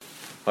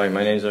Hi,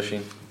 my name's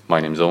Oisin. My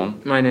name's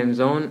Owen. My name's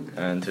Owen.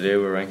 And today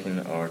we're ranking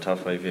our top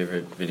 5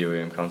 favourite video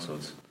game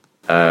consoles.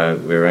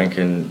 We're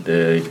ranking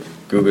the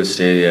Google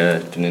Stadia,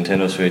 the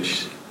Nintendo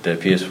Switch, the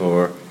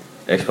PS4,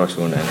 Xbox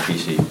One and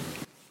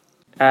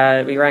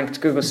PC. We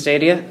ranked Google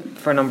Stadia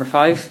for number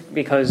 5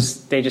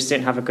 because they just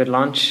didn't have a good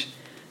launch.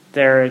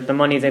 The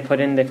money they put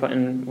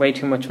in way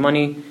too much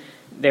money.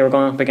 They were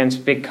going up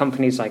against big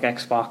companies like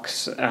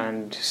Xbox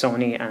and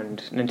Sony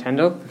and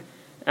Nintendo,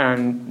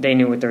 and they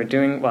knew what they were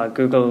doing. While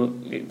Google,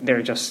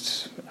 they're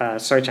just a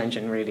search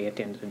engine really at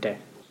the end of the day.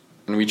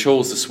 And we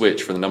chose the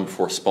Switch for the number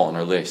 4 spot on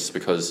our list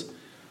because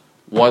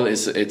while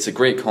it's a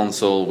great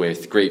console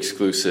with great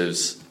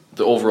exclusives,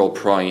 the overall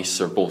price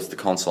of both the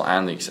console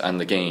and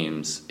the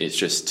games is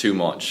just too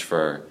much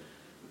for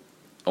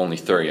only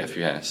 30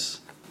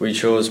 FPS. We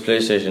chose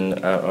PlayStation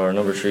at our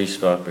number 3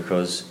 spot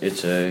because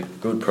it's a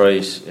good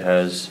price, it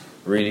has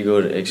really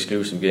good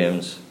exclusive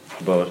games,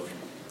 but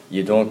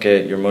you don't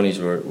get your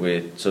money's worth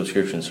with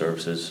subscription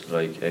services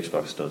like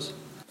Xbox does.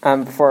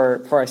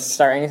 Before I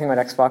start anything with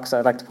Xbox,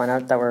 I'd like to point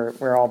out that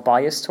we're all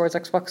biased towards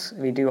Xbox.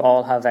 We do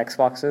all have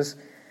Xboxes,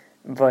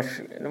 but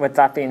with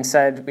that being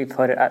said, we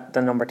put it at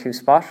the number 2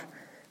 spot,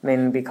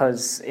 mainly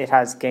because it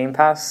has Game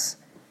Pass,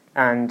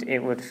 and it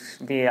would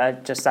be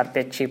just that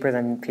bit cheaper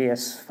than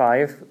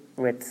PS5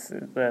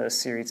 with the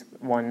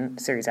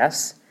Series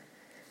S.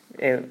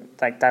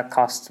 That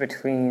costs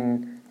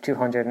between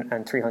 200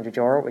 and 300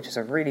 euro, which is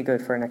a really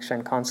good for a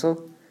next-gen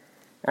console.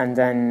 And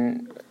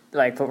then,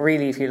 but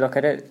really, if you look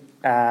at it,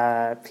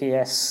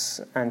 PS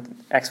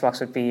and Xbox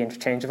would be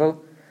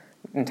interchangeable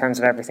in terms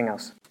of everything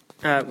else.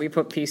 We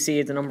put PC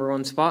at the number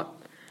 1 spot,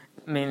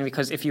 mainly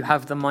because if you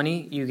have the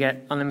money, you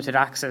get unlimited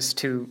access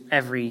to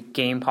every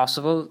game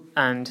possible,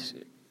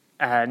 and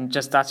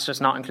that's just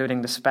not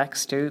including the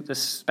specs too. The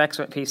specs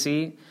with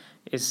PC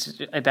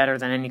is better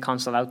than any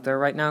console out there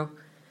right now.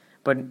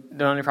 But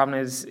the only problem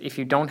is if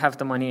you don't have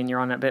the money and you're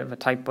on a bit of a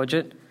tight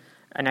budget,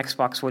 an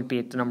Xbox would be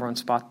at the number 1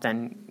 spot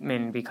then,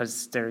 mainly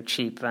because they're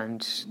cheap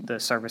and the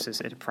services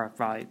it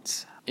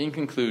provides. In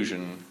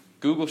conclusion,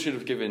 Google should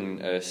have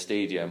given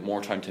Stadia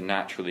more time to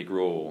naturally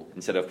grow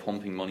instead of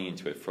pumping money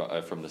into it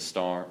from the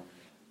start.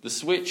 The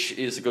Switch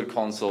is a good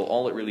console.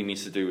 All it really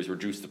needs to do is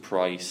reduce the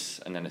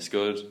price and then it's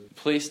good.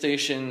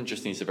 PlayStation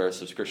just needs a better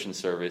subscription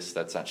service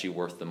that's actually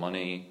worth the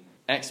money.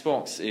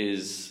 Xbox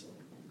is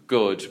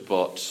good,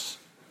 but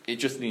it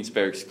just needs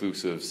better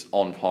exclusives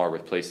on par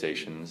with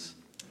PlayStation's.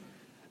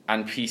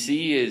 And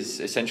PC is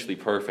essentially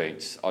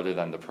perfect other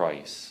than the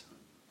price.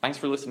 Thanks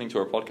for listening to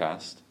our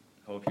podcast.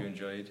 Hope you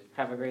enjoyed.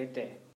 Have a great day.